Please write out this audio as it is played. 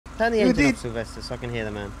Turn the engine off, Sylvester, so I can hear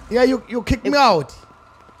the man. Yeah, you kicked me out.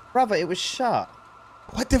 Brother, it was shut.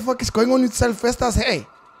 What the fuck is going on with Sylvester's hair?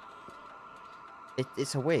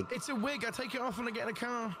 It's a wig. It's a wig. I take it off when I get in a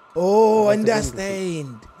car. Oh,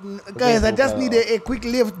 understand. Guys, I just need a quick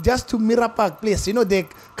lift just to Mirror Park, please. You know, the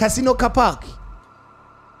casino car park.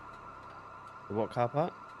 What car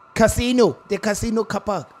park? Casino. The casino car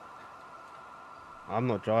park. I'm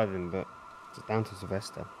not driving, but it's down to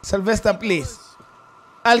Sylvester. Sylvester, please.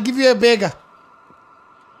 I'll give you a burger.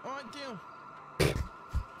 All right, deal. There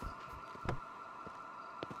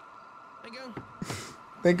you go.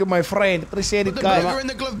 Thank you, my friend. Appreciate it, guys. Put the burger in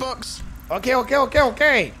the glove box. Okay.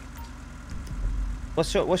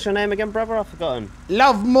 What's your name again, brother? I've forgotten.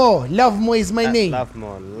 Lovemore. Lovemore is my name.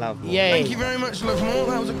 Lovemore. Yeah. Thank you very much, Lovemore.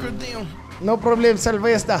 That was a good deal. No problem,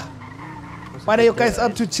 Sylvester. What are you guys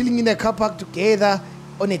up to? Chilling in a car park together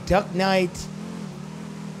on a dark night?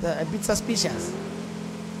 A bit suspicious.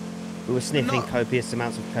 We were sniffing copious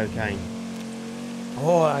amounts of cocaine.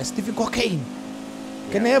 Oh, sniffing cocaine.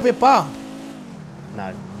 Yeah. Can I have a pump? No.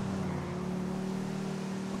 You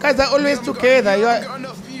guys are always together. You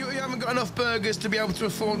haven't got enough burgers to be able to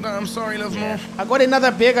afford that. I'm sorry, Lovemore. Yeah. I got another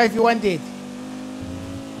burger if you want it.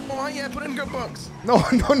 Oh, yeah, put it in the good box. No,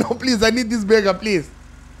 please. I need this burger, please.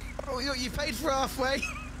 Oh, you paid for halfway.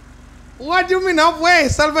 What do you mean halfway?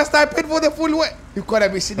 Sylvester, I paid for the full way. You gotta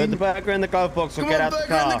be shitting. Put the burger in the glove box or get out the car.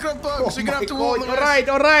 Come on, burger in the glove box. You're gonna have to walk the rest.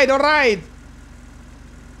 All right.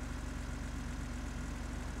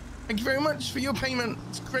 Thank you very much for your payment.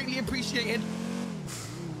 It's greatly appreciated.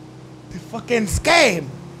 The fucking scam. It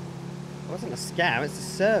wasn't a scam, it's a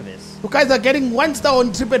service. You guys are getting 1 star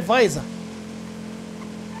on TripAdvisor.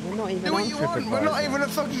 We're not even Do what you want. We're not even a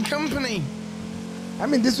fucking company. I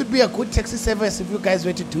mean, this would be a good taxi service if you guys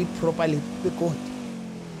were to do it properly. Be good.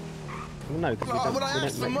 Well, no, because I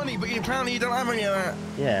asked for money, but apparently you don't have any of that.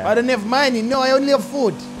 Yeah. I don't have money. No, I only have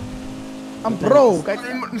food. I'm broke.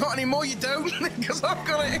 Not anymore, you don't, because I've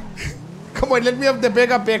got it. Come on, let me have the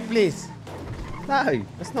burger back, please. No,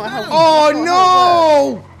 that's not how. Oh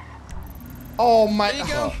no! Oh my. There you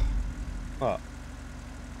go. What?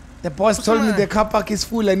 The boss told me the car park is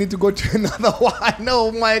full. I need to go to another one.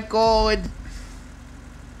 Oh my god.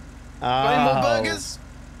 Got any more burgers?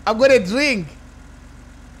 I've got a drink.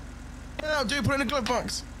 Yeah, I'll do. Put it in the glove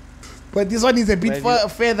box. But this one is a bit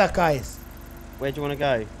further, guys. Where do you want to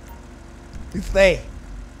go? It's there.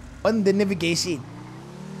 On the navigation.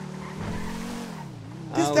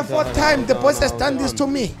 This is the 4th time the boss has done this to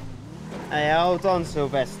me. Hey, hold on,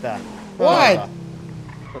 Sylvester. What?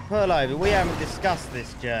 But pull over. We haven't discussed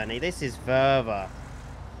this journey. This is further.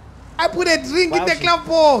 I put a drink in the glove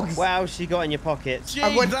box. What else you got in your pockets? Gee,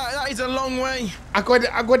 that is a long way. I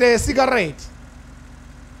got a cigarette.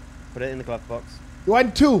 Put it in the glove box. You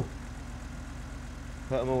want 2?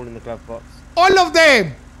 Put them all in the glove box. All of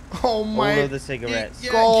them. Oh my. All of the cigarettes.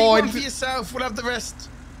 Yeah, keep one for yourself. We'll have the rest.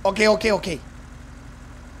 Okay.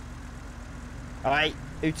 Alright,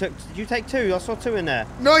 did you take 2? I saw 2 in there.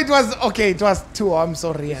 No, it was 2. I'm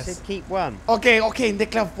sorry, You said keep 1. Okay, in the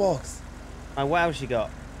glove box. And what else you got?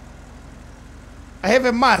 I have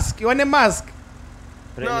a mask. You want a mask?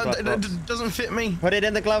 Put it in the glove box. It doesn't fit me. Put it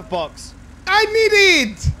in the glove box. I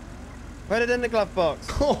need it. Put it in the glove box.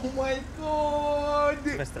 Oh my god.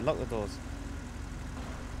 Sylvester, lock the doors.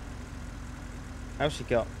 What else you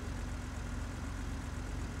got?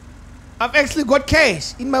 I've actually got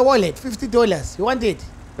cash in my wallet, $50. You want it?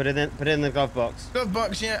 Put it in the glove box. Glove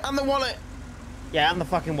box, yeah. And the wallet. Yeah, and the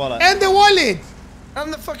fucking wallet. And the wallet.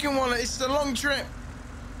 And the fucking wallet. It's a long trip.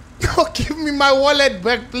 No, give me my wallet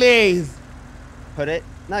back, please. Put it.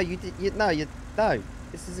 No, no.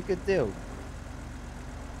 This is a good deal. You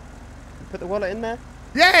put the wallet in there.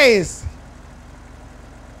 Yes.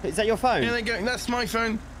 Is that your phone? Yeah, there you go. That's my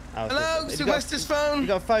phone. Oh, hello, Sylvester's phone. You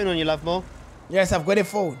got a phone on you, Lovemore? Yes, I've got a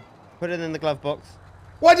phone. Put it in the glove box.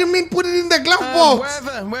 What do you mean put it in the glove box?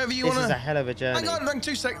 Wherever you want to. This is a hell of a journey. Hang on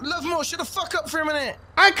 2 seconds. Lovemore, shut the fuck up for a minute.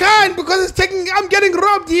 I can't because I'm getting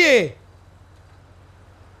robbed here.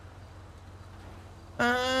 Do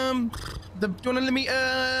you want to let me,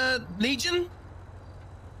 Legion?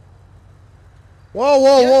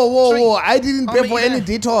 Whoa. I didn't pay for any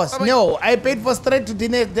detours. No, I paid for straight to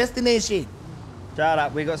destination. Shut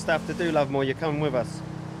up. We got stuff to do, Lovemore. You're coming with us.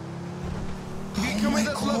 If you come with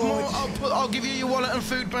us, Lovemore, I'll give you your wallet and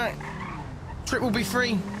food back. Trip will be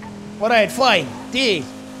free. All right, fine. Deal. So,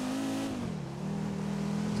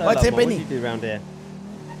 What's Lovemore, happening? What do you do around here?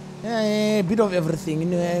 A bit of everything. You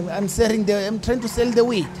know, I'm trying to sell the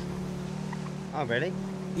weed. Oh, really?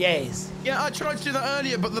 Yes. Yeah, I tried to do that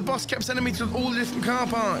earlier, but the boss kept sending me to all the different car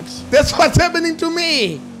parks. That's what's happening to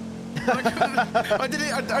me. I did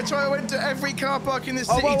it. I went to every car park in the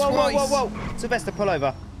city whoa, twice. whoa. Sylvester, pull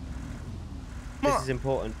over. What? This is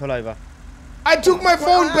important. Pull over. I took my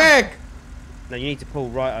phone back. No, you need to pull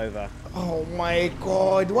right over. Oh my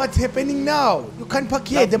God, what's happening now? You can't park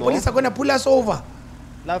here. The Lovemore. police are gonna pull us over.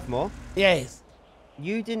 Lovemore, Yes.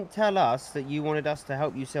 you didn't tell us that you wanted us to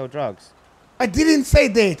help you sell drugs. I didn't say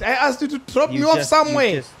that. I asked you to drop me off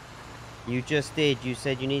somewhere. You just did. You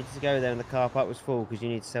said you needed to go there and the car park was full because you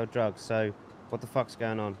need to sell drugs. So, what the fuck's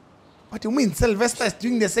going on? What do you mean? Sylvester is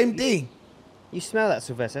doing the same thing. You smell that,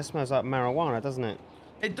 Sylvester? It smells like marijuana, doesn't it?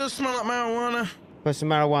 It does smell like marijuana. Put some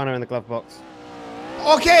marijuana in the glove box.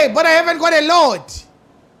 Okay, but I haven't got a load.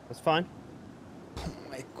 That's fine. Oh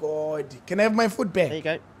my God. Can I have my food back? There you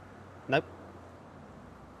go. Nope.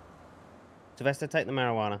 Sylvester, take the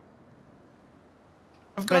marijuana.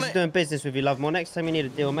 I've got Sylvester's it. doing business with you, Lovemore. Next time you need a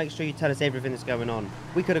deal, make sure you tell us everything that's going on.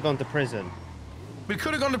 We could have gone to prison. We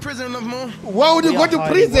could have gone to prison, Lovemore. Why would you We go are to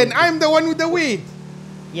highly prison? wanted. I'm the one with the weed.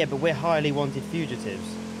 Yeah, but we're highly wanted fugitives.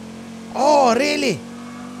 Oh, really?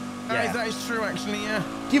 Yeah. That is true, actually, yeah.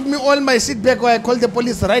 Give me all my shit back or I call the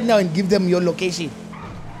police right now and give them your location.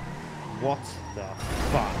 What the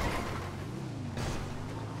fuck?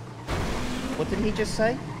 What did he just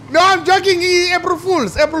say? No, I'm joking. April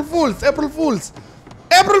Fools. April Fools. April Fools.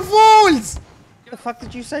 April Fools. What the fuck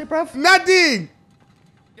did you say, bruv? Nothing.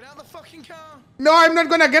 Get out of the fucking car. No, I'm not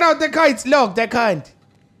gonna get out the car. It's locked. I can't.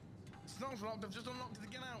 It's not locked. I've just unlocked it to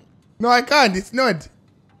get out. No, I can't. It's not.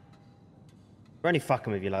 We're only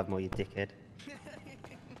fucking with you, Lovemore, you dickhead.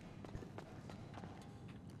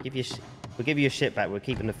 We'll give you your shit back. We're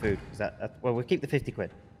keeping the food. Well, we'll keep the 50 quid.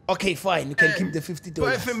 Okay, fine. You can keep the $50.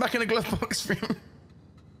 Put everything back in the glove box for him.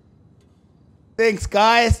 Thanks,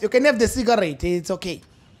 guys. You can have the cigarette. It's okay.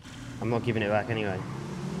 I'm not giving it back anyway.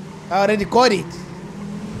 I already got it.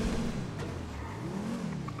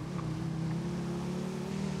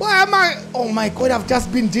 Why am I? Oh my God, I've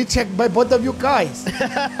just been G-checked by both of you guys.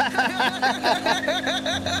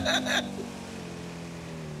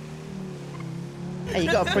 Hey,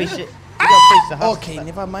 you gotta appreciate. You gotta appreciate the hustle. Okay,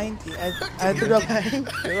 never mind.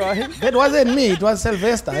 You're right. That wasn't me. It was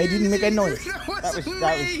Sylvester. I didn't make a noise. That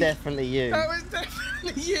was definitely you. That was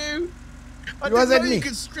definitely you. I It wasn't didn't know me. you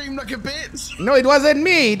could scream like a bitch. No, it wasn't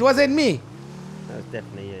me. It wasn't me. That was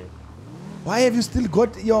definitely you. Why have you still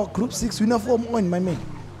got your Group 6 uniform on, my man?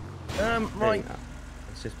 Right.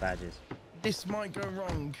 It's just badges. This might go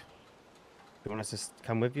wrong. You want us to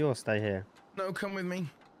come with you or stay here? No, come with me.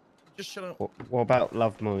 Just shut up. What about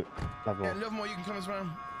Lovemore? Yeah, Lovemore, you can come as well.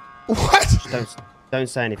 What? Don't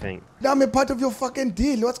say anything. I'm a part of your fucking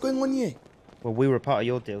deal. What's going on here? Well, we were a part of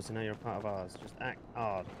your deal, so now you're a part of ours. Just act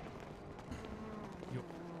hard.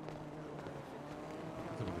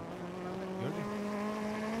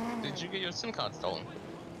 Did you get your SIM card stolen?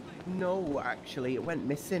 No, actually, it went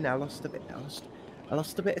missing. I lost a bit. I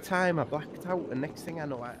lost a bit of time. I blacked out, and next thing I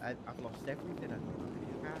know, I've lost everything. I don't have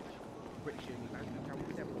any cash. Pretty sure my bank account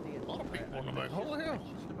was empty. A lot of people want to know. Holy hell.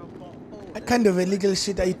 What kind of illegal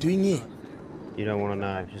shit are you doing here? You don't want to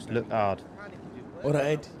know. Just look hard.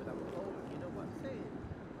 Alright.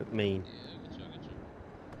 Look mean.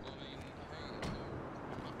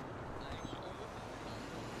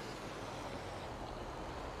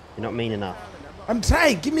 You're not mean enough. I'm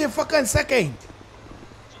trying. Give me a fucking second.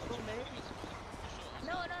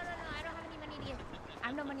 No, I don't have any money to give. I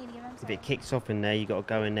have no money to give. I'm If sorry. it kicks off in there, you got to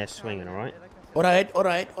go in there swinging, all right? Alright,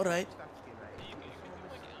 alright, alright.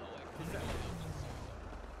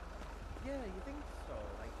 Yeah, you think so?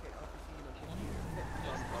 Like,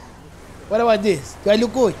 obviously, What about this? Do I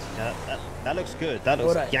look good? That looks good. That looks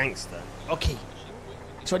Alright. gangster. Okay.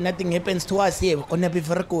 So nothing happens to us here. We're gonna be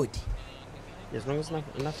very good. As long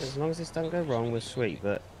as this don't go wrong, we're sweet.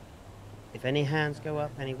 But if any hands go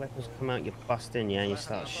up, any weapons come out, you bust in, yeah, and you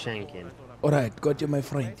start shanking. Alright, got you, my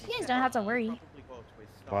friend. You guys don't have to worry.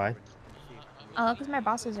 Why? Oh, because my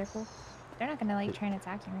bosses are cool. They're not gonna like try and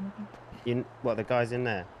attack you or anything. What, the guys in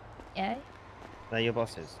there? Yeah? They're your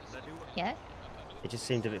bosses? Yeah? It just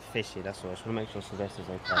seemed a bit fishy, that's all. I just want to make sure Sylvester's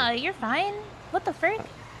okay. Oh, you're fine. What the frick?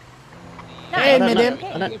 No, Hey, I don't know. madam.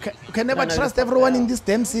 I don't- You can never I don't know trust the- everyone in this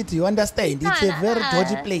damn city. You understand? It's a Nah, very nah.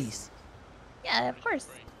 dodgy place. Yeah, of course.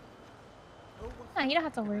 No, you don't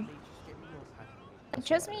have to worry.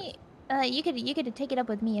 Trust me, you could take it up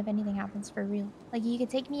with me if anything happens for real. Like, you could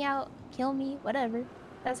take me out, kill me, whatever.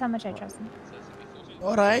 That's how much I trust him.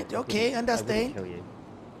 Alright, okay, I wouldn't understand. kill you.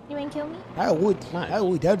 You ain't kill me? I would. No. I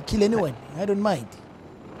would kill anyone. I don't mind.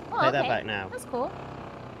 Oh, Take okay. that back now. That's cool.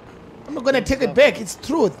 I'm not gonna take it back. It's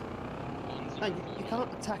truth. No, you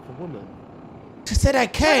can't attack a woman. She said I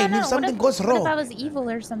can No. if something what goes if, wrong. What if I was evil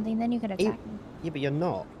or something? Then you could attack me. Yeah, but you're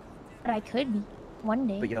not. But I could be one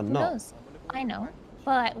day. But you're Who not. knows? I know.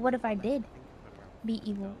 But what if I did be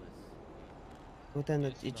evil? Well,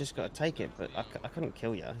 then you just got to take it. But I couldn't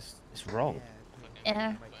kill you. It's wrong.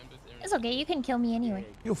 Yeah. It's okay. You can kill me anyway.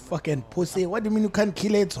 You fucking pussy. What do you mean you can't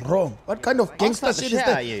kill it? It's wrong. What kind of gangster slap the shit is shit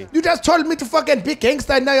that? out of you. You just told me to fucking be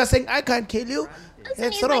gangster and now you're saying I can't kill you? Listen,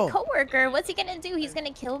 It's he's wrong. my coworker. What's he gonna do? He's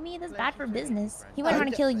gonna kill me? That's bad for business. He wouldn't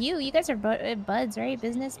want to kill you. You guys are buds, right?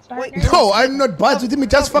 Business partners. No, I'm not buds with him. He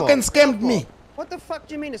just Lovemore, fucking scammed Lovemore. me. What the fuck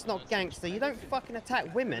do you mean it's not gangster? You don't fucking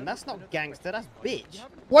attack women. That's not gangster. That's bitch.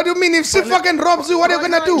 What do you mean if she fucking robs you, what are you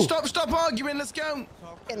gonna do? Stop arguing. Let's go.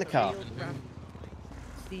 Get in the car.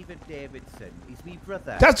 Stephen Davidson, he's my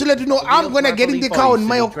brother. Just to let you know, I'm gonna get in the car on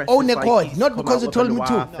my own accord, not because you told me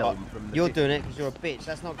to. No, you're doing it because you're a bitch.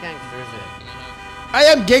 That's not gangster, is it? I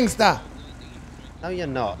am gangster. No, you're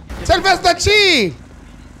not. Sylvester Chi!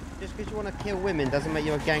 Just because you want to kill women doesn't make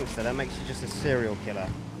you a gangster. That makes you just a serial killer.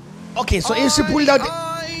 Okay, so if she pulled out...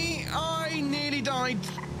 I nearly died.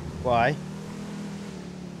 Why?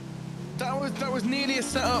 That was nearly a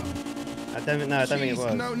setup. I don't think it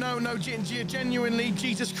was. No, genuinely,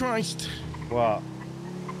 Jesus Christ. What?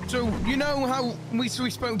 So, you know how we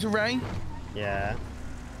spoke to Ray? Yeah.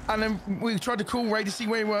 And then we tried to call Ray to see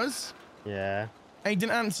where he was? Yeah. And he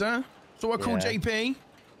didn't answer. So I called Yeah. JP.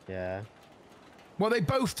 Yeah. Well, they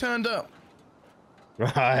both turned up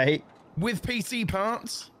Right. with PC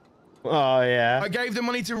parts. Oh, yeah. I gave the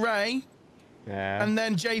money to Ray. Yeah. And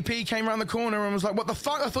then JP came around the corner and was like, what the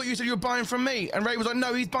fuck? I thought you said you were buying from me. And Ray was like,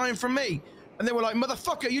 no, he's buying from me. And they were like,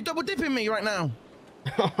 motherfucker, you double dipping me right now.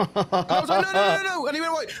 I was like, no. And he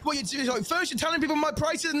went, like, well, he's like, first you're telling people my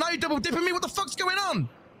prices and now you're double dipping me. What the fuck's going on?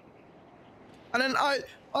 And then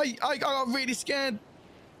I got really scared.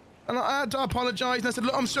 And I had to apologize. And I said,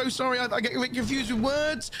 look, I'm so sorry. I get confused with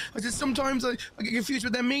words. I said, sometimes I get confused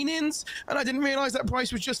with their meanings. And I didn't realize that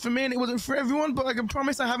price was just for me and it wasn't for everyone. But I can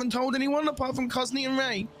promise I haven't told anyone apart from Cozney and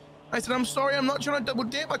Ray. I said, I'm sorry. I'm not trying to double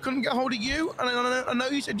dip. I couldn't get hold of you. And I know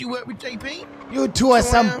you said you work with JP. You two are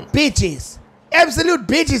some bitches. Absolute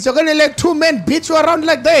bitches. You're gonna let two men beat you around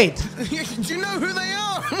like that. Do you know who they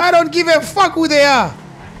are? I don't give a fuck who they are.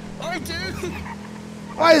 I do.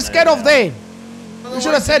 Why are you scared of them? You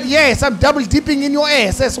should have said, yes, I'm double dipping in your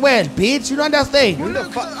ass as well, bitch. You don't understand. Well,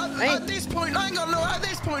 look, at this point, I ain't got no. At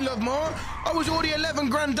this point, Lovemore, I was already 11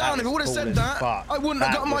 grand down. If I would have said that, I wouldn't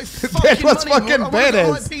have got my fucking That was money. fucking I wouldn't have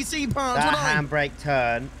got my badass. PC parts, That would I? handbrake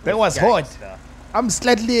turn. That was hot. gangster. I'm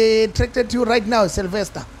slightly attracted to you right now,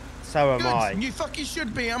 Sylvester. So am I. Good. You fucking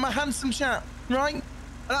should be. I'm a handsome chap, right? And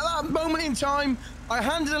at that moment in time, I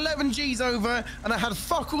handed 11 G's over, and I had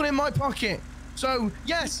fuck all in my pocket. So,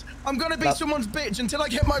 yes, I'm going to be someone's bitch until I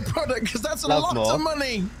get my product, because that's a lot Lovemore. of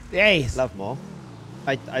money. Yes. Lovemore.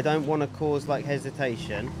 I don't want to cause like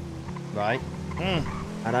hesitation, right?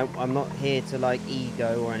 I'm not here to like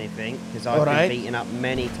ego or anything because I've been beaten up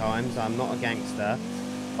many times. I'm not a gangster.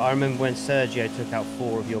 I remember when Sergio took out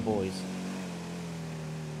 4 of your boys.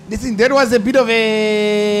 Listen, that was a bit of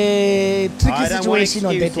a tricky situation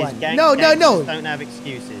on that one. No. Gangsters don't have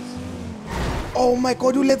excuses. Oh my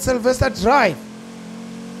God, you let Sylvester drive.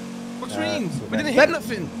 What do you mean? We didn't hit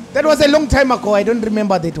nothing. That was a long time ago. I don't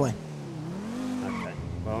remember that one. Okay.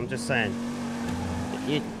 Well, I'm just saying.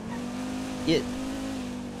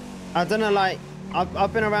 I don't know, like,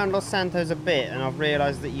 I've been around Los Santos a bit, and I've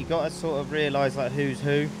realised that you got to sort of realise, like, who's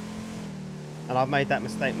who. And I've made that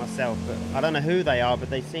mistake myself, but I don't know who they are, but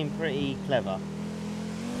they seem pretty clever.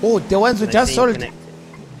 Oh, the ones who They just seem sold... connected.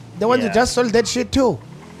 The ones who Yeah. just sold that shit too.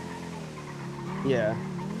 Yeah.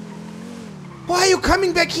 Why are you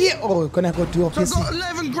coming back here? Oh, gonna go do a So I've got PC.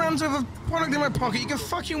 11 grams of product in my pocket. You can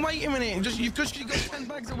fucking wait a minute. You've just got 10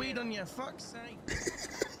 bags of weed on you. Fuck's sake.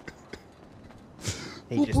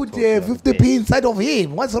 Who put the 50p inside of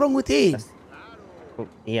him? What's wrong with him? Well,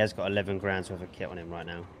 he has got 11 grams worth of kit on him right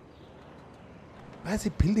now. Why is he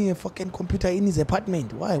building a fucking computer in his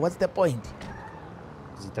apartment? Why? What's the point?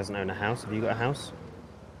 Because he doesn't own a house. Have you got a house?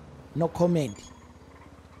 No comment.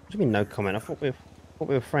 What do you mean no comment? I thought we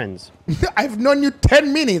were friends. I've known you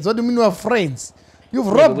 10 minutes. What do you mean we're friends? You've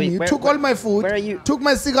Yeah, robbed but me. You where- took all my food. where are you- Took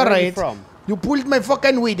my Where are you cigarette. from? You pulled my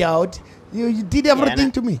fucking weed out. You did everything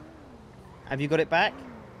and to me. Have you got it back?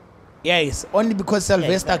 Yes, only because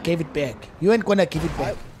Sylvester exactly. gave it back. You ain't gonna give it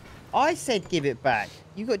back. I said give it back.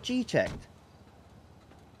 You got G-checked.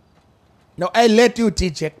 No, I let you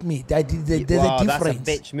G-check me. There's a difference. That's a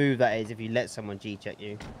bitch move, that is, if you let someone G-check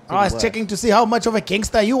you. It's I was even worse. checking to see how much of a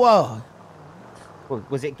gangster you are. Well,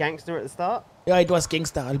 was it gangster at the start? Yeah, it was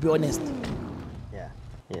gangster, I'll be honest.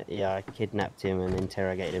 Yeah, I kidnapped him and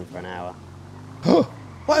interrogated him for an hour.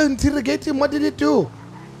 Why interrogate him? What did he do?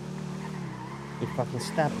 He fucking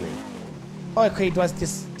stabbed me. Okay, it was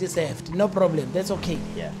deserved. No problem. That's okay.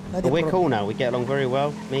 Yeah. Not But a we're problem. cool now. We get along very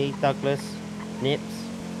well. Me, Douglas, Nips.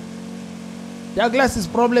 Douglas'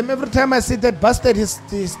 problem. Every time I see that bastard, he's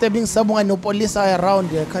stabbing someone. No police are around.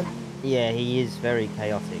 I can't. Yeah, he is very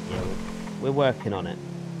chaotic. Yeah, we're working on it.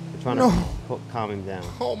 We're trying to calm him down.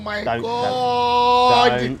 Oh my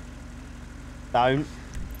God! Don't.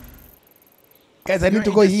 Guys, I need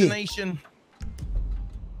to go here.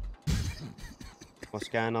 What's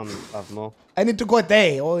going on, Lovemore? I need to go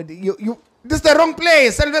there. Or you. This is the wrong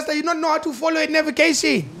place, Sylvester. You don't know how to follow a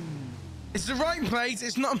navigation. It's the right place.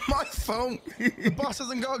 It's not my fault. The boss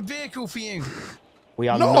hasn't got a vehicle for you. We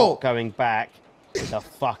are not going back to the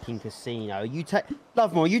fucking casino.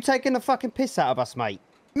 Lovemore, you taking the fucking piss out of us, mate?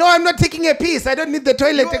 No, I'm not taking a piss. I don't need the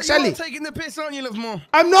toilet, actually. You're taking the piss, aren't you, Lovemore?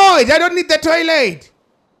 I'm not. I don't need the toilet.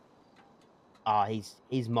 Ah,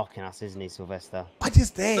 he's mocking us, isn't he, Sylvester? What is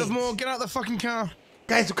that? Lovemore, get out the fucking car.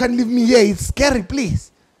 Guys, you can't leave me here. It's scary,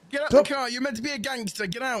 please. Get out the car. You're meant to be a gangster.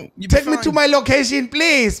 Get out. Take me to my location,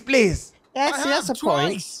 please, please. Yeah, that's a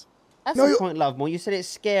point. That's a point, Lovemore. You said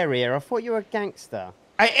it's scarier. I thought you were a gangster.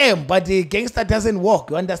 I am, but the gangster doesn't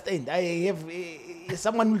walk. You understand? I have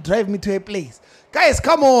someone will drive me to a place. Guys,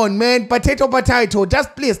 come on, man. Potato.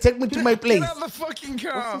 Just please take me to my place. Get out the fucking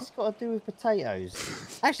car. What's this got to do with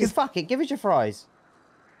potatoes? Actually, fuck it. Give us your fries.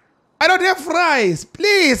 I don't have fries.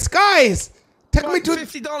 Please, guys. Take me to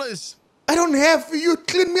 $50. I don't have. You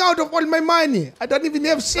clean me out of all my money. I don't even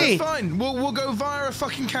have shit. That's fine. We'll go via a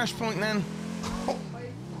fucking cash point then. Oh my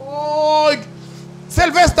god,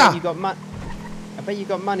 Sylvester! I bet you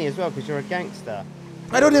got money as well because you're a gangster.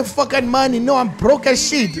 I don't have fucking money. No, I'm broke as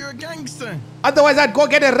shit. You're a gangster. Otherwise, I'd go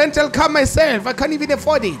get a rental car myself. I can't even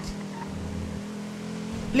afford it.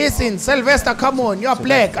 Listen, Sylvester, come on. You're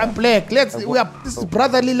black. I'm black. This is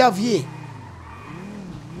brotherly love here.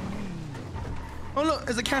 Oh look,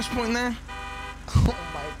 there's a cash point there. Oh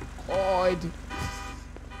my god.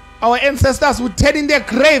 Our ancestors would turn in their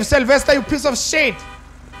grave, Sylvester, you piece of shit.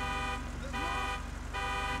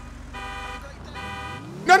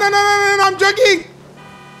 No, I'm joking.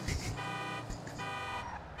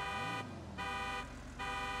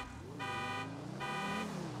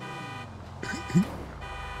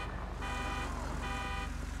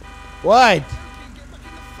 What?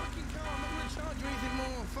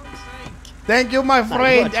 Thank you, my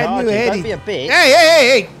friend. Don't be a bitch.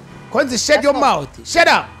 Hey. Cozney, shut your mouth. Shut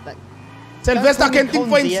up. Sylvester can think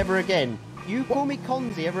for himself. Ever again. You call me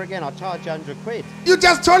Cozney ever again, I'll charge you 100 quid. You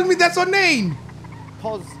just told me that's your name.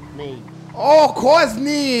 Cozney. Oh,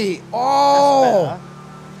 Cozney. Oh.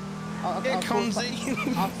 Get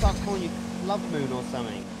Cozney. I'll start calling you Lovemore or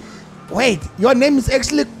something. Wait, your name is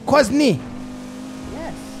actually Cozney?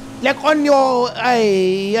 Yes. Like on your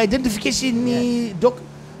identification doc.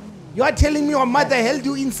 You are telling me your mother held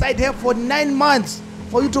you inside her for 9 months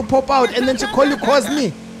for you to pop out and then she called you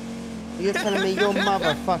Cozney? You're telling me your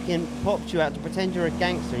mother fucking popped you out to pretend you're a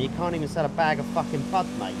gangster and you can't even sell a bag of fucking bud,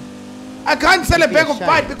 mate? I can't sell a bag of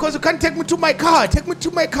bud because you can't take me to my car. Take me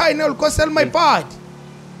to my car and I'll go sell my bud.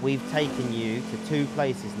 We've taken you to 2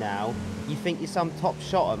 places now. You think you're some top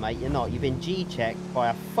shotter, mate. You're not. You've been G-checked by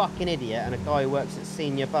a fucking idiot and a guy who works at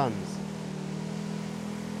Senior Buns.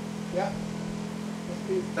 Yeah.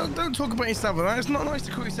 Don't talk about yourself like that. It's not nice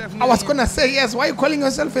to call yourself. I was gonna say yes. Why are you calling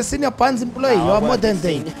yourself a Senior Buns employee? No, you are more than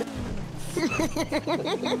that.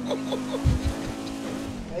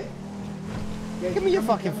 Give me your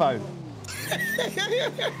fucking phone.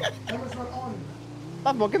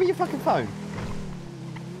 Lovemore, give me your fucking phone.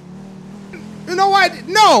 You know what?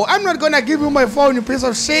 No, I'm not gonna give you my phone, you piece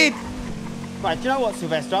of shit. Right, do you know what,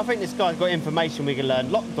 Sylvester? I think this guy's got information we can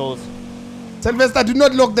learn. Lock the doors. Sylvester, do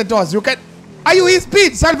not lock the doors. You can. Are you his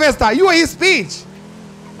speech, Sylvester? You are his speech.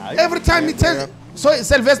 No, every time he tells. So,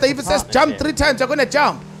 Sylvester, if it says jump 3 times, you're gonna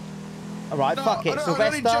jump. All right, fuck it, Sylvester. I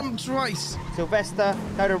only jumped twice. Sylvester,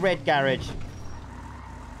 go to Red Garage.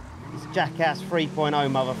 It's Jackass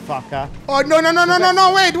 3.0, motherfucker. Oh no!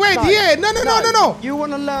 Wait! Yeah! No! You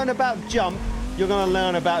want to learn about jump? You're gonna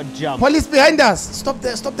learn about jump. Police behind us! Stop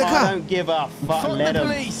the car! I don't give a fuck. Let them.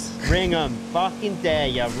 Ring them. Fucking dare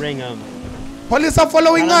ya, ring them. Police are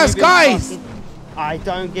following us, guys. I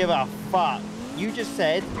don't give a fuck. You just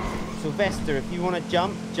said, Sylvester, if you want to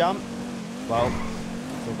jump. Well,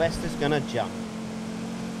 Sylvester's gonna jump.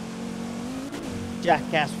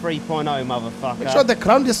 Jackass 3.0, motherfucker. Make sure the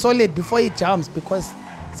ground is solid before he jumps because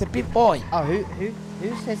it's a big boy. Oh,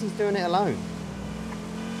 who says he's doing it alone?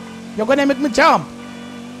 You're gonna make me jump.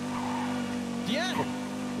 Yeah. The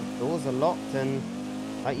doors are locked and,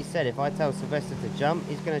 like you said, if I tell Sylvester to jump,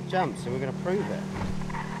 he's gonna jump, so we're gonna prove it.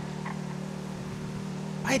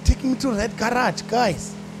 Why are you taking me to Red Garage,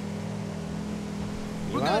 guys?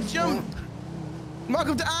 We're gonna jump.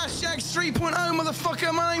 Welcome to Ass Shacks 3.0,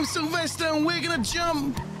 motherfucker. My name's Sylvester, and we're gonna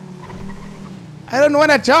jump. I don't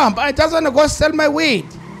want to jump. I just want to go sell my weed.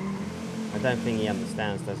 I don't think he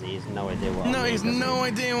understands, does he? He has no idea what. No, he's no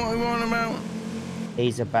idea what we want about.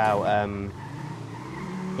 He's about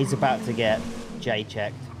to get J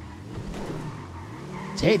checked.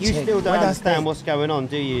 You still don't understand what's going on,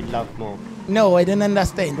 do you, Lovemore? No, I don't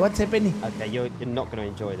understand. What's happening? Okay, you're not going to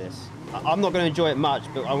enjoy this. I'm not going to enjoy it much,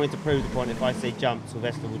 but I wanted to prove the point. If I say jump,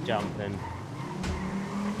 Sylvester will jump, and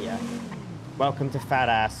yeah. Welcome to Fat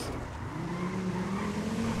Ass.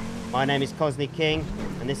 My name is Cozney King,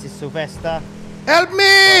 and this is Sylvester. Help me!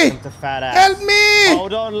 Welcome to Fat Ass. Help me!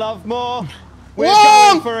 Hold on, Lovemore. We're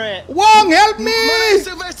going for it. Wong, help me! My name's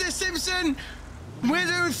Sylvester Simpson. We're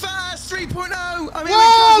doing Fat Ass 3.0. I'm here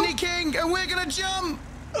with Cozney King, and we're gonna jump.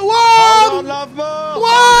 Wong! Hold on, Lovemore.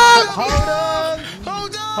 Wong! Hold on.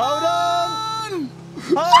 Hold on. Hold on.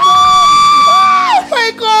 Hold on. Oh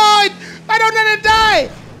my God! I don't want to die.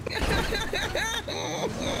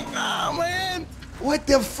 Oh man! What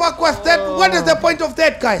the fuck was that? What is the point of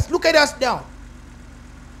that, guys? Look at us now.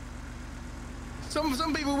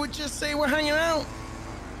 Some people would just say we're hanging out.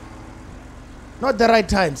 Not the right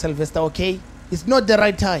time, Sylvester, okay? It's not the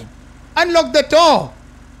right time. Unlock the door.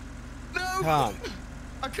 No. Can't.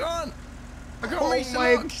 I can't. Oh reach the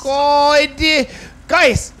my locks. God.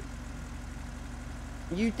 Guys.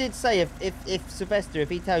 You did say if Sylvester, if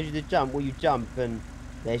he tells you to jump, will you jump? And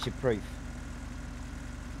there's your proof.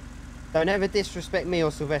 Don't ever disrespect me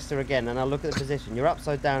or Sylvester again, and I'll look at the position. You're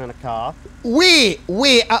upside down in a car. We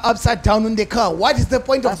are upside down in the car. What is the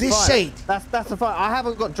point of this shade? That's the fine. I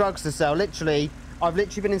haven't got drugs to sell. Literally, I've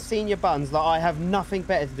literally been in senior buns. Like, I have nothing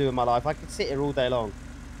better to do in my life. I could sit here all day long.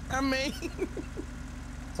 And me.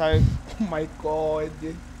 So, Oh my God.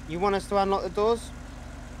 you want us to unlock the doors?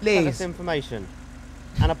 Give us Please. information.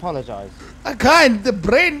 And apologise. I can't. The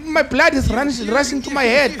brain, my blood is rushing to my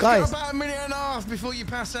head, guys. You've got about a minute and a half before you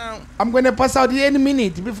pass out. I'm going to pass out any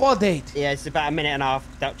minute before that. Yeah, it's about a minute and a half.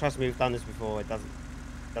 Trust me, we've done this before. It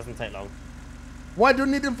doesn't take long. What do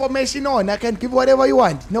you need information on? I can give whatever you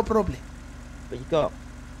want. No problem. But you got.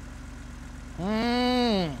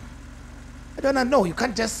 I don't know. You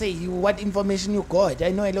can't just say what information you got.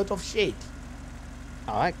 I know a lot of shit.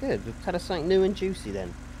 Alright, good. Tell us something new and juicy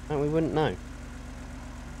then. And we wouldn't know.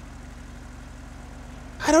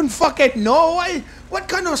 I don't fucking know. What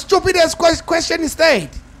kind of stupid ass question is that?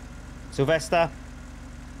 Sylvester,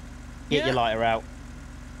 get your lighter out.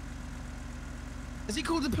 Has he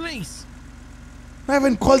called the police? I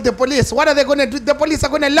haven't called the police. What are they going to do? The police are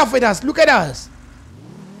going to laugh at us. Look at us.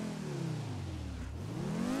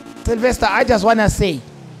 Sylvester, I just want to say,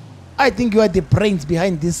 I think you are the brains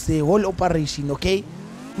behind this whole operation, okay?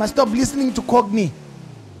 Must stop listening to Cozney.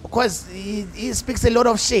 Because he speaks a lot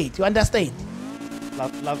of shit. You understand?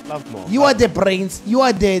 Lovemore. You are the brains. You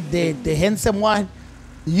are the handsome one.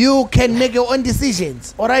 You can make your own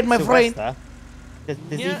decisions. All right, my friend? Does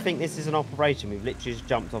he think this is an operation? We've literally just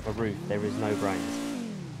jumped off a roof. There is no brains.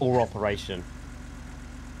 Or operation.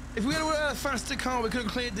 If we had a faster car, we could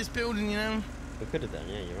have cleared this building, you know? We could have done,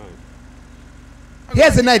 yeah, you're right.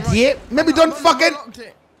 Here's an idea. Maybe don't fucking... Locked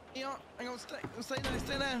it. Yeah, hang on, stay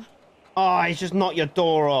there. Oh, he's just knocked your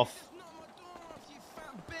door off. Knock my door off, you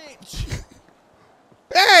fat bitch.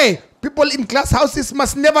 Hey, people in glass houses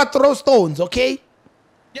must never throw stones, okay?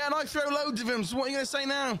 Yeah, and I throw loads of them, so what are you going to say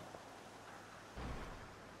now?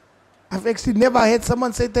 I've actually never had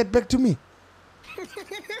someone say that back to me.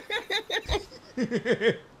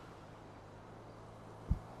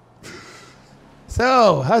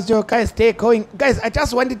 So, how's your guys' day going? Guys, I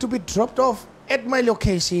just wanted to be dropped off at my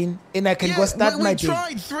location and I can go start my day. We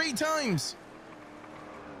tried 3 times.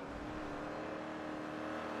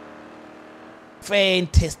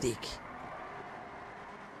 Fantastic.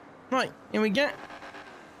 Right, here we go.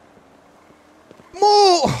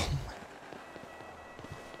 More!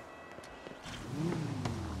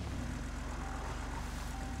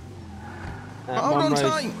 Hold on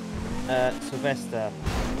tight. Sylvester.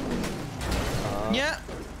 Yeah.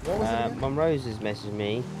 Monrose has messaged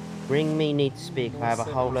me. Ring me, need to speak. I have a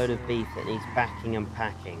whole load of beef that needs backing and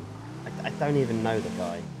packing. I don't even know the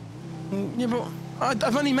guy. Yeah, but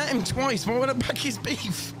I've only met him twice. Why would I back his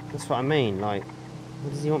beef? That's what I mean. Like,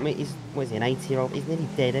 what does he want me? What is he, an 80-year-old? He's nearly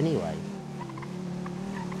dead anyway.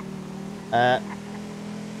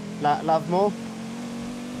 Lovemore?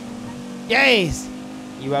 Yes.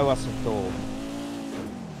 You owe us a door.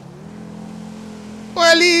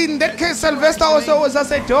 Well, in that case, Sylvester also owes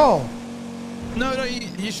us a door. No,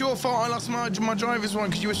 it's your fault. I lost my driver's one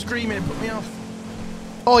because you were screaming. It put me off.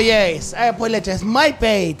 Oh yes, I apologize. My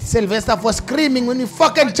bad, Sylvester, for screaming when you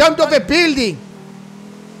fucking jumped off a building.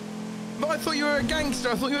 But I thought you were a gangster.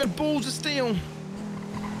 I thought you had balls of steel.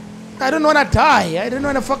 I don't wanna die. I don't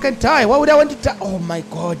wanna fucking die. Why would I want to die? Oh my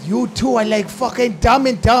god, you two are like fucking dumb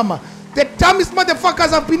and dumber. The dumbest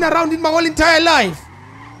motherfuckers I've been around in my whole entire life.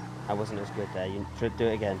 I wasn't as good there. You should do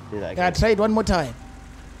it again. Do that again. Yeah, try it one more time.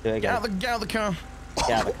 Do it again. Get out of the car.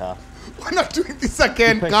 Get out of the car. We're not doing this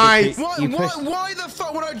again, guys. Why the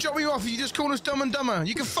fuck would I drop you off if you just call us dumb and dumber?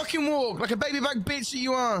 You can fucking walk like a baby back bitch that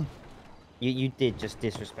you are. You did just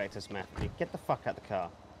disrespect us, Matthew. Get the fuck out of the car.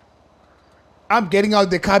 I'm getting out of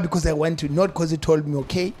the car because I want to, not because you told me,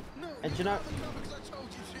 okay? No, and you know, because I told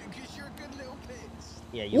you to, because you're a good little bitch.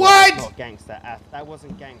 Yeah, you what? Not gangster at, that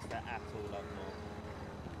wasn't gangster at all, Lovemore.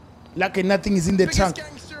 Lucky nothing is in the trunk.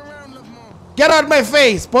 Gangster around, Lovemore. Get out of my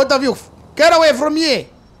face, both of you. Get away from here.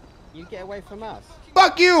 You get away from us.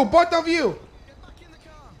 Fuck you, both of you. Get back in the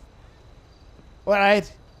car. All right.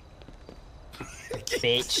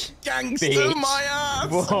 Bitch. Gangster bitch. my ass.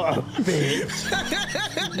 What a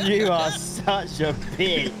bitch. You are such a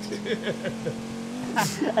bitch.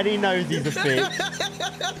 And he knows he's a bitch.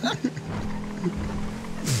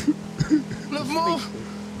 Lovemore.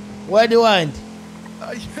 What do you want?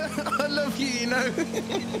 I love you, you know.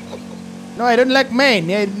 No, I don't like men.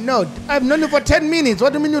 Yeah, no, I've known you for 10 minutes.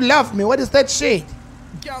 What do you mean you love me? What is that shit?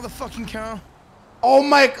 Get out of the fucking car. Oh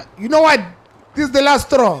my god. You know what? This is the last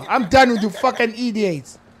straw. I'm done with you fucking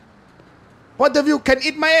idiots. Both of you can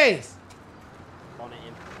eat my ass. Bonnet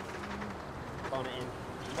in. Bonnet in.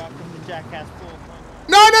 Welcome to Jackass 4.0.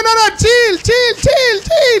 No.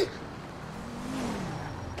 Chill.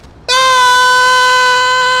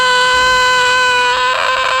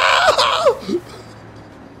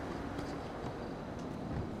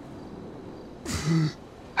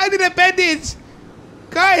 I need a bandage.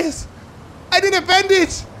 Guys, I need a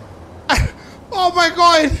bandage. Oh my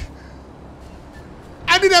god.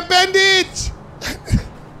 I need a bandage.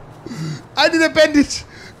 I need a bandage.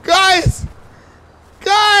 Guys.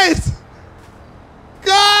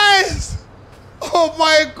 Oh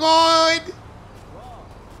my god.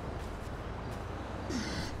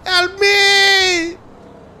 Help me.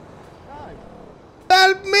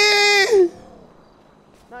 Help me.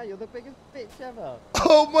 No, you're the biggest bitch ever.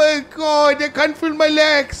 Oh my god, I can't feel my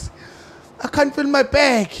legs. I can't feel my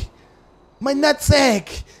back. My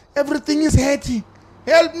nutsack. Everything is hurting.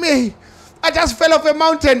 Help me. I just fell off a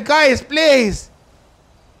mountain, guys, please.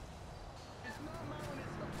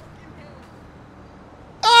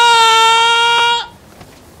 Ah!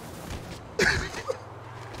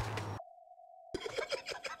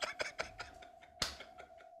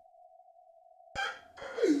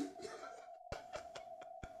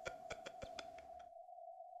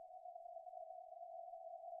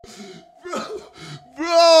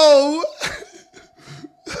 Bro.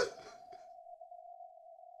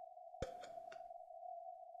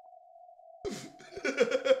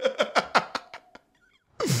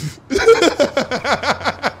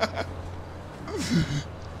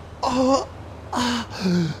 Oh,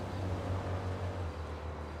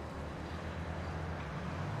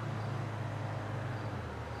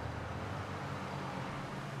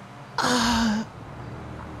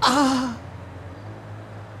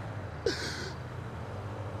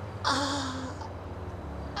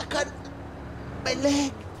 I can't. My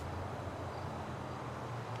leg.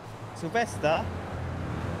 Sylvester?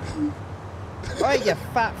 Oh, you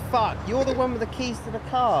fat fuck. You're the one with the keys to the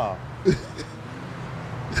car.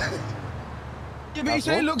 Yeah, but you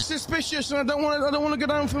say it looks suspicious, and I don't want to go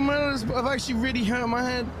down for murders, but I've actually really hurt my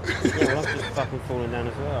head. Yeah, well, I'm just fucking falling down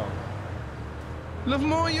as well.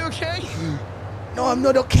 Lovemore, are you okay? No, I'm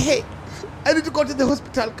not okay. I need to go to the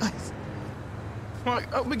hospital, guys.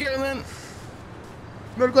 Right, up we go then.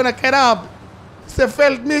 Not gonna get up. It's a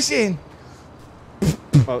failed mission.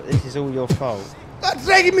 Oh, this is all your fault. Stop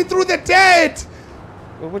dragging me through the dirt.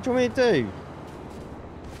 Well, what do you want me to do?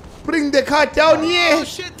 Bring the car down here. Oh,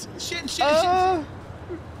 shit. Well,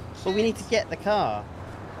 we need to get the car.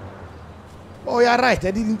 Oh, you're right.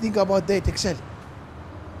 I didn't think about that, actually.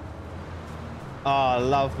 Oh,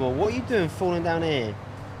 Lovemore, what are you doing falling down here?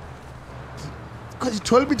 Because you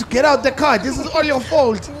told me to get out the car. This is all your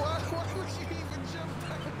fault. Why would you even jump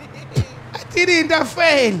down here? I didn't. I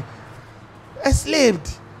failed. I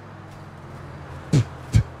slipped.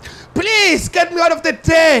 Please get me out of the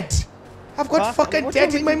dirt. I've got fucking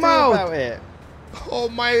dirt in my mouth. About it? Oh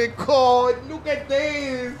my god. Look at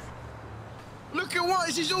this. Look at what?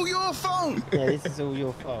 This is all your fault. Yeah, this is all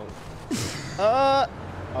your fault.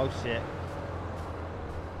 Oh shit.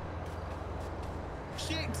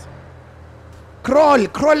 Shit.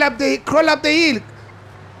 Crawl up the hill.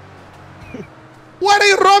 What are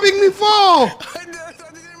you robbing me for? I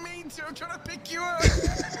didn't mean to. I'm trying to pick you up.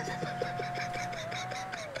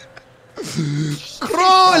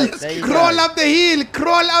 Crawl! There Crawl go. up the hill!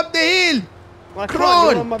 Crawl up the hill! Well,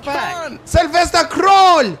 Crawl! you're on my back. Sylvester,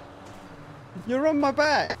 crawl! You're on my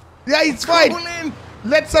back. Yeah, it's fine. In.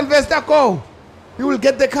 Let Sylvester go. He will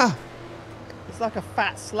get the car. It's like a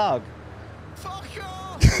fat slug. Fuck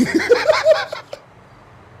off.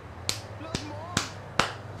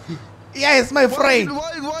 Yes, my friend.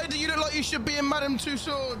 Why do you look like you should be in Madame Two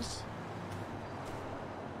Swords?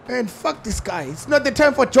 And fuck this guy. It's not the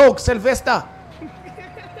time for jokes, Sylvester.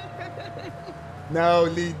 No,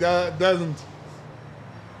 Lee, doesn't.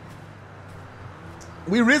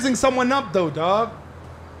 We're raising someone up though, dog.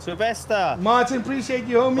 Sylvester. Martin, appreciate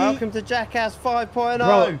you, homie. Welcome to Jackass 5.0.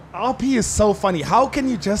 Bro, RP is so funny. How can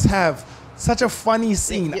you just have such a funny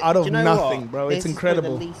scene out of Do you know nothing, what? bro? This It's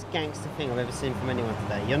incredible. Is the least gangster thing I've ever seen from anyone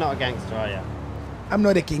today. You're not a gangster, are you? I'm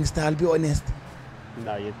not a gangster, I'll be honest.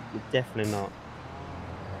 No, you're definitely not.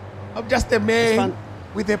 I'm just a man fun-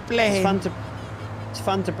 with a plan. It's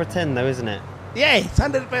fun to pretend, though, isn't it? Yeah, it's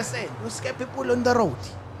 100%. You scare people on the road.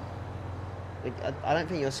 I don't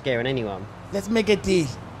think you're scaring anyone. Let's make a deal.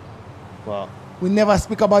 What? We never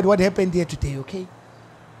speak about what happened here today, okay?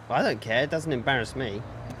 Well, I don't care. It doesn't embarrass me.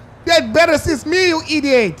 That embarrasses me, you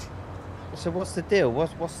idiot! So what's the deal?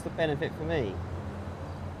 What's the benefit for me?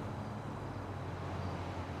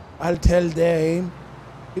 I'll tell them.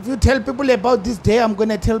 If you tell people about this day, I'm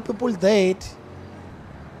gonna tell people that.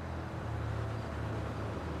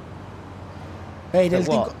 Wait,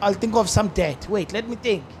 I'll think of some date. Wait, let me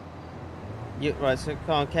think. Right, so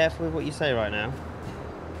come on, careful with what you say right now.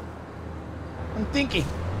 I'm thinking.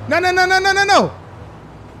 No.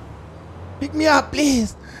 Pick me up,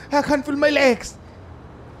 please. I can't feel my legs.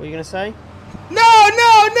 What are you going to say?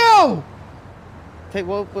 No. Okay,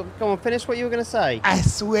 well, come on, finish what you were going to say. I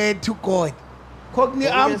swear to God. Cogney, What were you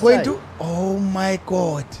I'm gonna going say? to... Oh, my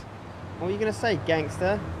God. What are you going to say,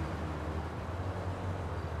 gangster?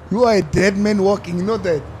 You are a dead man walking, you know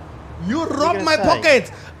that? You robbed gonna my say?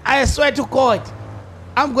 pockets. I swear to God.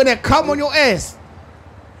 I'm going to come on your ass.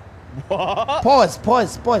 What?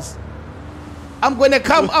 Pause. I'm going to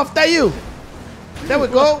come after you. There we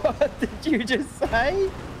go. What did you just say?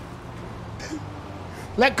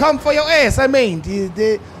 Like, come for your ass, I mean.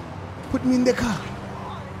 They put me in the car.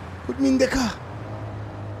 Put me in the car.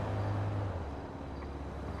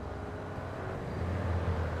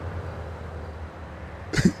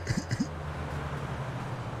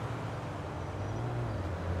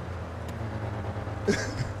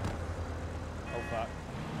 Oh, fuck.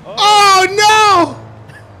 Oh,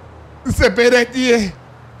 no! It's a bad idea.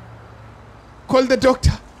 Call the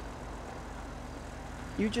doctor.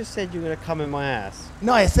 You just said you were going to come in my ass.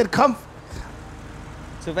 No, I said come.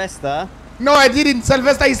 Sylvester? No, I didn't.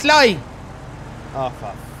 Sylvester is lying. Oh,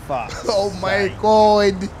 for fuck's Oh, my sake.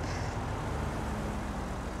 God.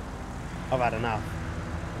 I've had enough.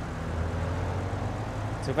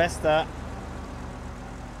 Sylvester?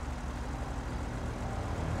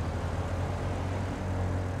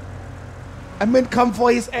 I meant come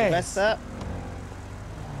for his ass. Sylvester?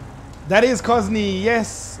 That is Cozney,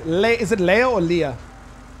 yes. Is it Leia or Leah?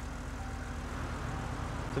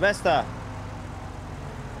 Sylvester?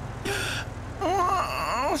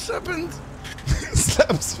 What's happened?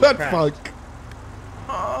 Slap Crap. fuck.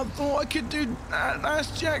 I thought I could do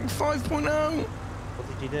Ask Jack 5.0.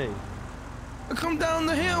 What did you do? I come down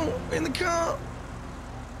the hill in the car.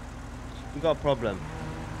 You got a problem.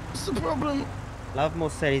 What's the problem? Lovemore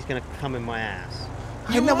said he's going to come in my ass.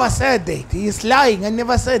 I never said that. He is lying. I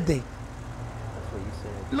never said that. That's what you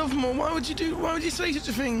said. Lovemore, why would you say such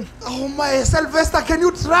a thing? Oh my, Sylvester, can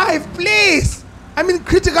you drive, please? I'm in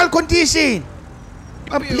critical condition.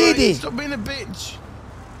 I'm Be alright, bleeding. Stop being a bitch.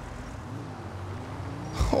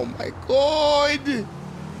 Oh my God.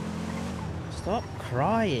 Stop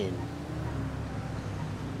crying.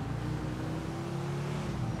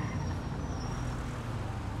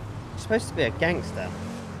 You're supposed to be a gangster.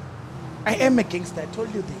 I am a gangster. I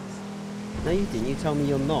told you this. No, you didn't. You told me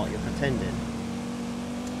you're not. You're pretending.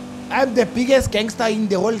 I'm the biggest gangster in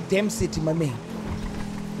the whole damn city, my man.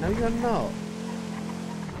 No, you're not.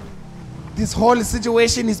 This whole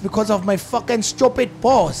situation is because of my fucking stupid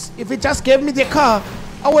boss. If he just gave me the car,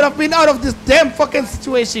 I would have been out of this damn fucking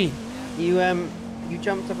situation. You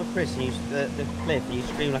jumped up a cliff and the cliff and you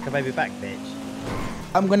screamed like a baby back bitch.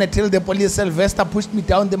 I'm gonna tell the police Sylvester pushed me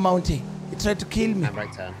down the mountain. He tried to kill me.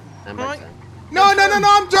 Handbrake turn. Handbrake Right. turn. No,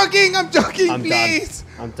 I'm joking. I'm joking, I'm please.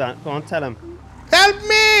 done. I'm done. Go on, tell him. Help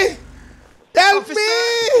me! Help Officer!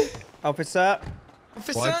 me! Officer,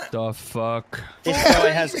 Officer? What the fuck? This guy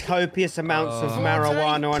has copious amounts of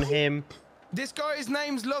marijuana on him. This guy's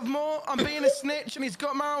name's Lovemore. I'm being a snitch and he's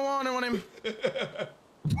got marijuana on him.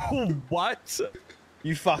 What?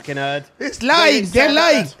 You fucking heard. It's lying. They're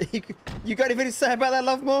lying. You got anything to say about that,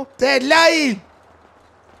 Lovemore? They're lying.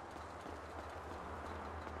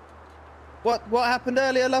 What happened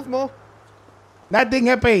earlier, Lovemore? Nothing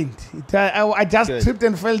happened. I just tripped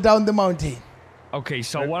and fell down the mountain. Okay,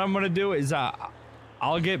 so what I'm gonna do is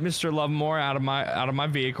I'll get Mr. Lovemore out of my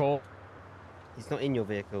vehicle. He's not in your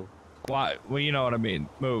vehicle. Why? Well, you know what I mean.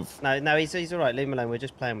 Move. No, he's all right. Leave him alone. We're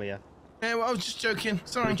just playing with you. Yeah, well, I was just joking.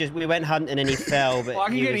 Sorry. We went hunting and he fell, but well, I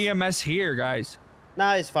can get EMS here, guys.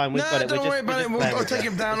 No, it's fine. We've got it. Don't worry about it. I'll take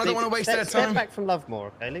him down. I don't want to waste their time. Step back from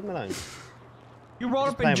Lovemore, okay? Leave him alone. You rolled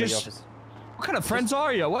up and just... What kind of friends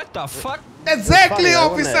are you? What the fuck? Exactly,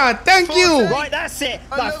 officer. Thank you. Right, that's it.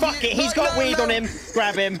 No, fuck it. He's got weed on him.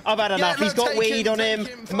 Grab him. I've had enough. He's got weed on him.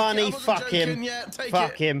 Money. Fuck him.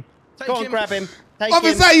 Fuck him. Go on, grab him.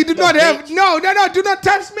 Officer, you do not have... No, do not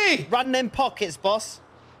touch me. Run them pockets, boss.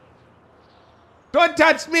 Don't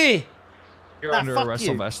touch me. You're under arrest,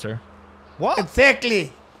 Sylvester. What?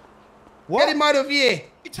 Exactly. What? Get him out of here.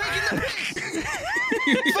 You're taking the piss.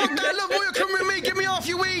 Fuck that, Lovemore. You're coming with me. Give me off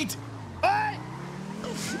your weed.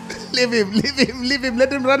 Leave him.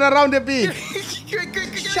 Let him run around a bit.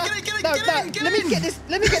 Let me get this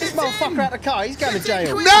motherfucker out of the car. He's going to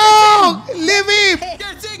jail. No! Leave him!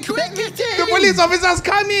 Get in, quick, get in! The police officer's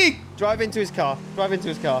coming! Drive into his car.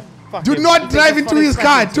 Fuck Do him. not drive into his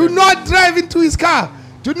car. Do not drive into his car.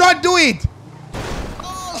 Do not do it.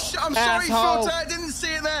 Oh, shit. I'm sorry, Forte. I didn't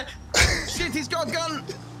see it there. Shit, he's got a gun.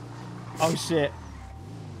 Oh, shit.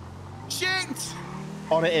 Shit.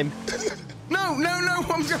 On at him. No.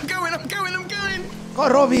 I'm going. Go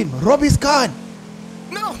rob him. Rob his car.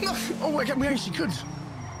 No. Oh, we actually could.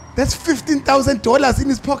 That's $15,000 in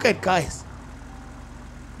his pocket, guys.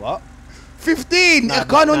 What? 15. A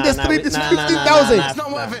gun on the street is 15,000. It's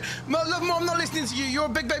not worth it. Lovemore, I'm not listening to you. You're a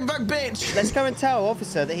big back bitch. Let's go and tell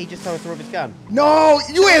officer that he just told us to rob his gun. No,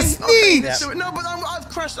 you a snitch. Okay, no, but I've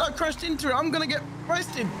crashed into it. I'm gonna get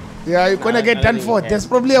arrested. Yeah, you're gonna get done for. There's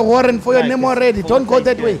probably a warrant for your name already. Don't go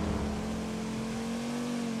that way.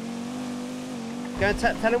 Go and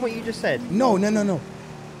tell him what you just said. No.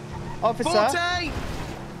 Officer.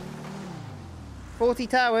 40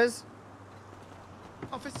 Towers.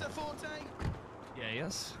 Officer Forte. Yeah,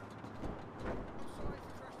 yes.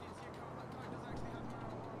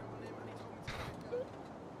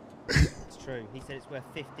 It's true. He said it's worth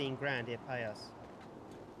 15 grand. He'll pay us.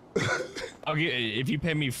 If you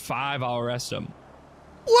pay me 5, I'll arrest him.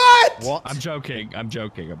 What? I'm joking. He's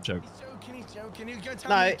joking. He's gonna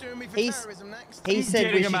tell me he's doing me for terrorism next. He said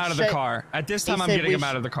getting him out of the car. At this time, I'm getting him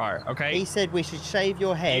out of the car. Okay. He said we should shave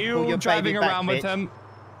your head. You driving around with him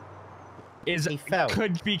fell.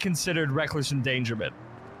 could be considered reckless endangerment.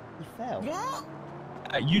 He fell. What?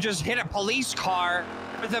 You just hit a police car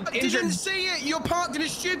with an injured... didn't see it. You're parked in a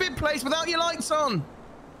stupid place without your lights on.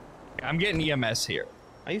 I'm getting EMS here.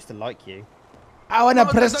 I used to like you. I wanna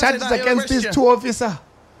press charges against these two officers.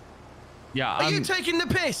 Yeah, Are you taking the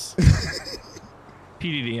piss?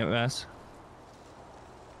 PDD EMS.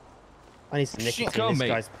 I need some nicotine. This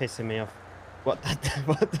guy's pissing me off. What?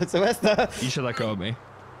 What? Sylvester? You should let go of me.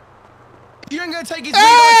 You ain't gonna take his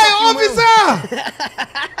officer!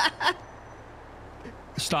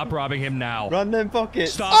 Stop robbing him now. Run them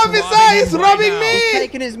pockets. Stop officer, he's robbing me! He's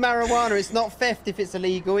taking his marijuana. It's not theft if it's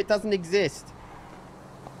illegal. It doesn't exist.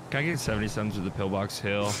 Can I get 77 to the Pillbox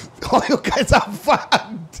Hill? Oh, you guys are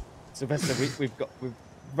fucked. Sylvester, we've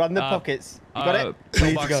run the pockets. You got it?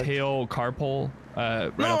 Pillbox Hill carpool.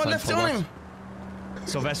 Right no, I left on him.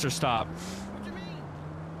 Sylvester, stop. What do you mean?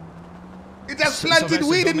 It has planted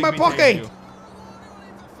weed in my pocket.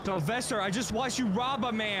 Sylvester, I just watched you rob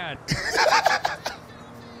a man.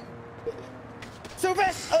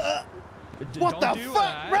 Sylvester! What the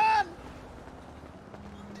fuck? Run!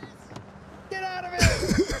 Get out of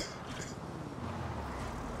here!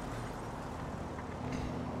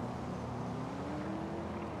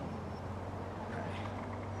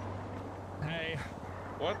 Hey.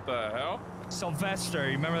 What the hell? Sylvester,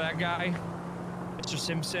 you remember that guy? Mr.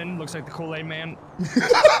 Simpson, looks like the Kool-Aid man.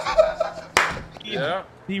 Yeah.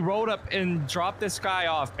 He rode up and dropped this guy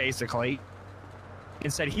off, basically,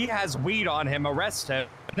 and said he has weed on him, arrest him,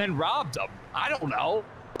 and then robbed him. I don't know.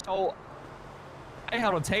 So I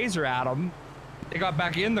held a taser at him. They got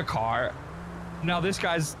back in the car. Now this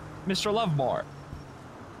guy's Mr. Lovemore.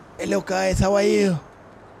 Hello, guys. How are you?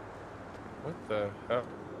 What the hell?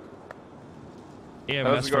 Yeah,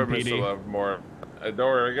 How's it going, Mr. Lovemore? Don't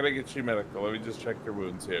worry, I gotta get you medical. Let me just check your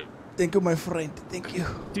wounds here. Thank you, my friend. Thank you.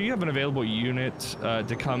 Do you have an available unit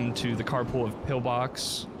to come to the carpool of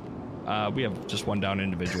Pillbox? We have just one down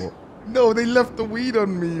individual. No, they left the weed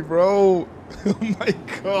on me, bro. Oh my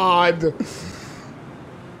god.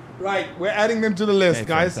 Right, we're adding them to the list,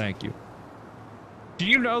 guys. Thank you. Do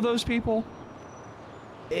you know those people?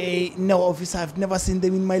 No, officer. I've never seen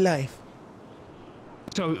them in my life.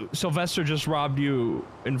 So Sylvester just robbed you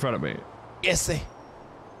in front of me? Yes, sir.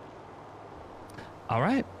 All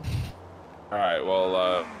right. All right.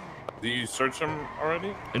 Well, do you search them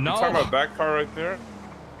already? No. You talking about that car right there?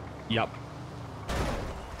 Yep.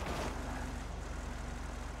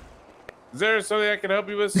 Is there something I can help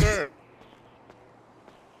you with, sir?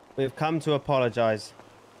 We've come to apologize.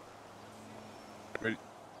 What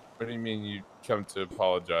do you mean you come to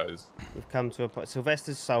apologize? We've come to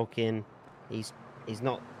Sylvester's sulking. He's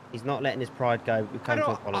not letting his pride go. We've come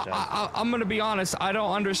to apologize. I'm gonna be honest. I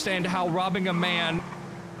don't understand how robbing a man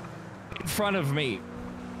in front of me.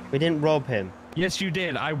 We didn't rob him. Yes, you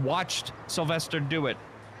did. I watched Sylvester do it.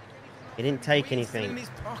 He didn't take anything. In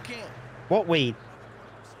his pocket. What weed?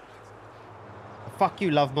 Fuck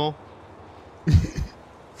you, Lovemore.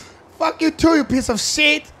 Fuck you too, you piece of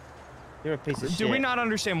shit. You're a piece of shit. Do we not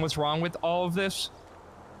understand what's wrong with all of this?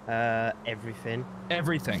 Everything.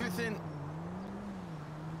 Everything.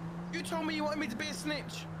 You told me you wanted me to be a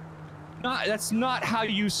snitch. That's not how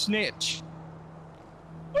you snitch.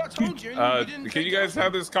 Well, I told you. You didn't can you guys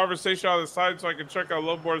have this conversation on the side so I can check out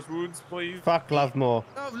Lovemore's wounds, please? Fuck Lovemore.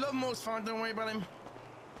 Oh, Lovemore's fine. Don't worry about him.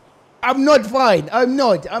 I'm not fine. I'm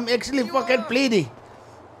not. I'm actually fucking bleeding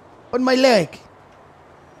on my leg.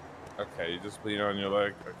 Okay, you just bleed on your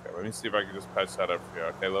leg. Okay, let me see if I can just patch that up for you.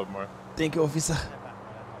 Okay, Lovemore. Thank you, officer.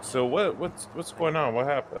 So what's going on? What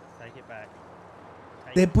happened? Take it back.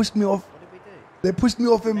 They pushed me off. What did we do? They pushed me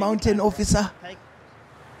off a mountain, officer.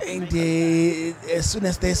 And as soon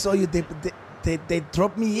as they saw you, they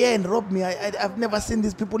dropped me here and robbed me. I've never seen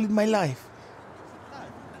these people in my life.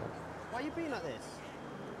 Why are you being like this?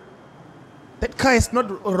 That car is not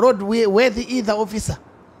roadworthy either, officer.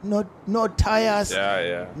 No tires.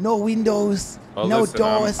 Yeah. No windows. Well, no listen,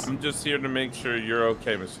 doors. I'm just here to make sure you're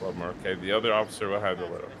okay, Miss Lovemore. Okay, the other officer will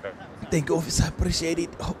handle it. Okay. Thank you, officer. Appreciate it.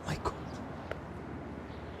 Oh my god.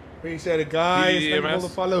 Appreciate it, guys. Thank you for all the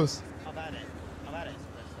follows. I've had it.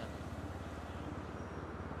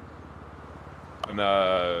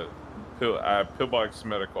 On Pillbox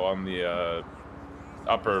Medical on the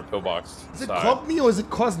upper Pillbox Is it side. Cogney or is it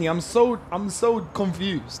Cozney? I'm so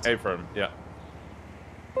confused. A firm, yeah.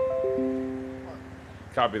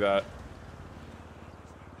 Copy that.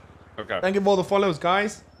 Okay. Thank you for all the follows,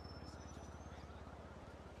 guys.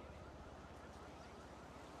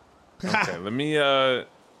 Okay, let me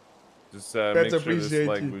just make sure this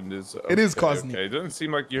leg wound is okay. It is Cozney. Okay, it doesn't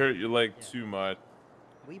seem like you hurt your leg too much.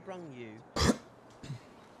 We brung you.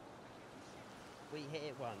 We hit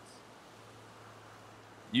it once.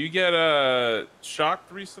 You get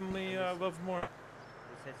shocked recently, Lovemore?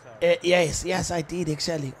 We said sorry. Yes, I did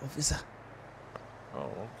actually, officer.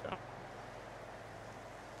 Oh, okay.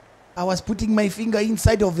 I was putting my finger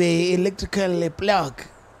inside of a electrical plug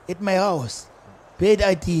at my house. Bad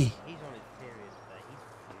idea. He's on his period today.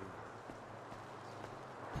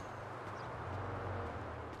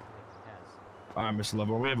 He's All right, Mr.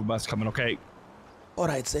 Lovemore, we have a bus coming, okay? All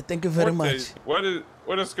right, sir. Thank you very much. What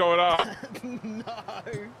is going on? No.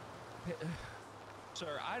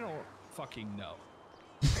 Sir, I don't fucking know.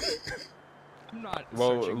 I'm not.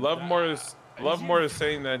 Well, searching Lovemore is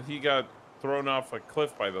saying that he got thrown off a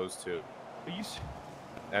cliff by those two,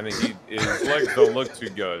 and his legs don't look too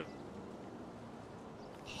good.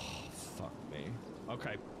 Fuck me.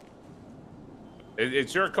 Okay.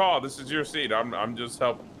 It's your call. This is your seat. I'm just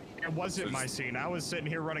helping. It wasn't my scene. I was sitting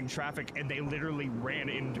here running traffic, and they literally ran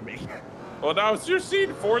into me. Well, now it's your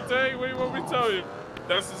scene, Forte. What do you want me to tell you?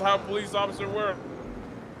 This is how police officers work.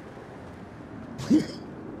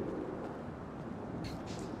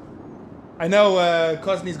 I know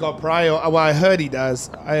Cozney's got prior. Well, I heard he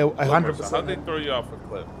does. I 100%. How'd they throw you off a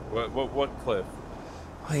cliff? What cliff?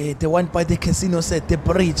 The one by the casino said the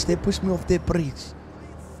bridge. They pushed me off the bridge.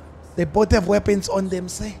 They both have weapons on them,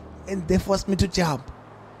 say, and they forced me to jump.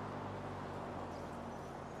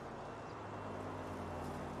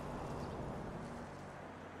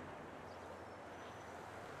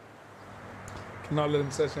 Cannot let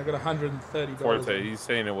him search. I got $130. Forte, he's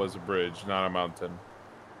saying it was a bridge, not a mountain.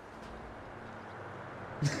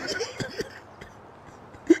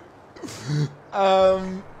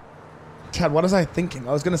 Chad, what was I thinking?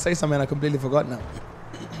 I was gonna say something and I completely forgot now.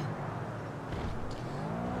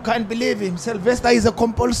 Can't believe him. Sylvester is a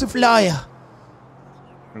compulsive liar.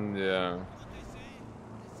 Yeah.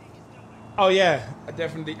 Oh yeah,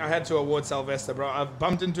 I had to award Sylvester, bro. I've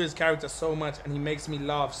bumped into his character so much, and he makes me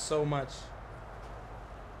laugh so much.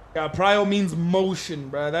 Yeah, prio means motion,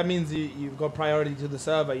 bro. That means you've got priority to the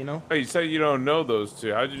server, you know? Hey, you say you don't know those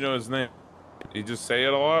two. How'd you know his name? You just say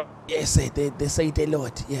it a lot? Yes, they say it a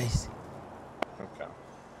lot, yes. Okay.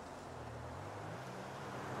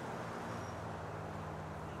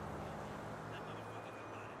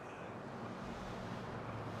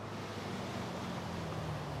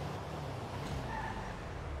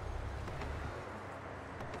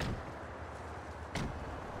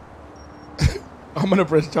 I'm gonna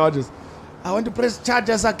press charges. I want to press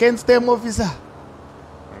charges against them, officer.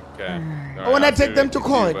 Okay. I want to take them to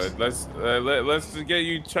court. Let's get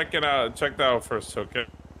you checked out first, okay?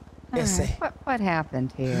 Yes, sir. What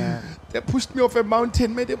happened here? They pushed me off a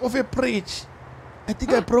mountain, made them off a bridge. I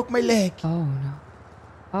think I broke my leg. Oh no.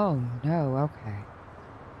 Oh no. Okay.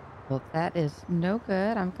 Well, that is no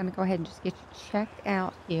good. I'm gonna go ahead and just get you checked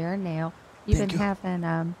out here now. You've been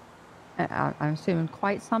having I'm assuming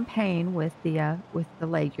quite some pain with the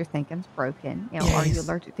leg you're thinking's broken. You know, yes. Are you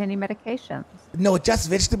allergic to any medications? No, just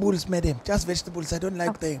vegetables, madam. Just vegetables. I don't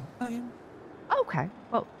like them. Okay.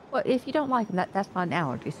 Well, if you don't like them, that's not an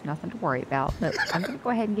allergy, so nothing to worry about. But I'm going to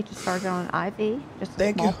go ahead and get you started on an IV. Just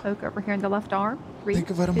a small poke over here in the left arm. 3, Thank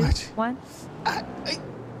you very 2, much. 1.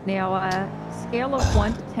 Now, scale of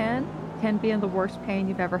 1 to 10. 10 being the worst pain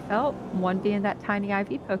you've ever felt, 1 being that tiny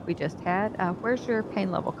IV poke we just had. Where's your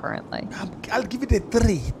pain level currently? I'll give it a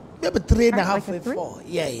 3. Maybe 3.5 like or 4.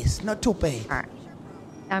 Yes, not too bad. All right.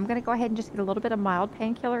 I'm going to go ahead and just get a little bit of mild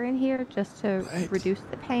painkiller in here just to reduce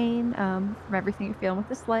the pain from everything you're feeling with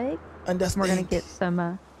this leg. Understand. We're going to get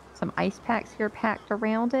some ice packs here packed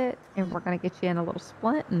around it, and we're going to get you in a little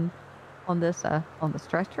splint and on the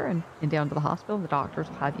stretcher and down to the hospital. The doctors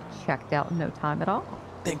will have you checked out in no time at all.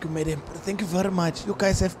 Thank you, madam. Thank you very much. You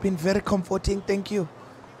guys have been very comforting. Thank you.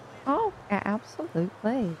 Oh,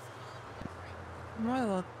 absolutely.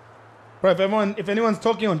 Bro, if anyone's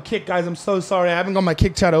talking on Kick, guys, I'm so sorry. I haven't got my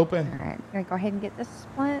Kick chat open. All right, I'm going to go ahead and get this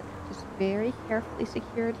splint just very carefully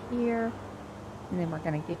secured here. And then we're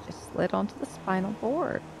going to get you slid onto the spinal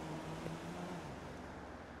board.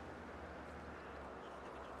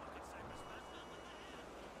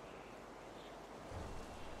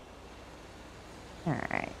 All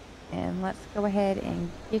right, and let's go ahead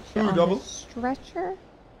and get you on the stretcher.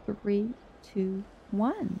 3, 2,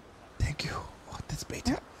 1. Thank you. Oh, that's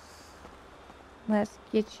better. Let's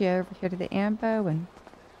get you over here to the ambo, and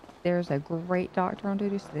there's a great doctor on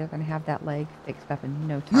duty, so they're going to have that leg fixed up in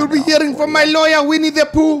no time. You'll be hearing from my lawyer, Winnie the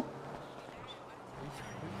Pooh.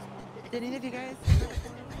 Did any of you guys?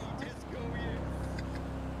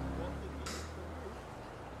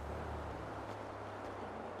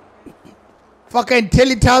 Fucking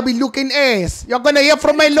Teletubby looking ass. You're gonna hear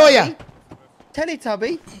from my lawyer.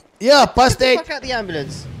 Teletubby? Yeah, past 8. Fuck out the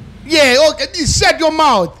ambulance. Yeah, okay, shut your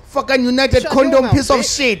mouth. Fucking United Condom piece of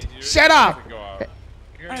shit. Shut up.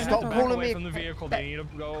 Stop calling me. From the vehicle. They need to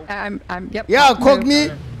go. Yep. Yeah,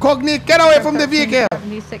 Cogney, get away from the vehicle.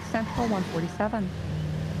 76 Central, 147.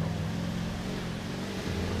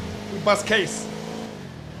 We bust case.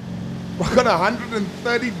 We're gonna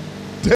 130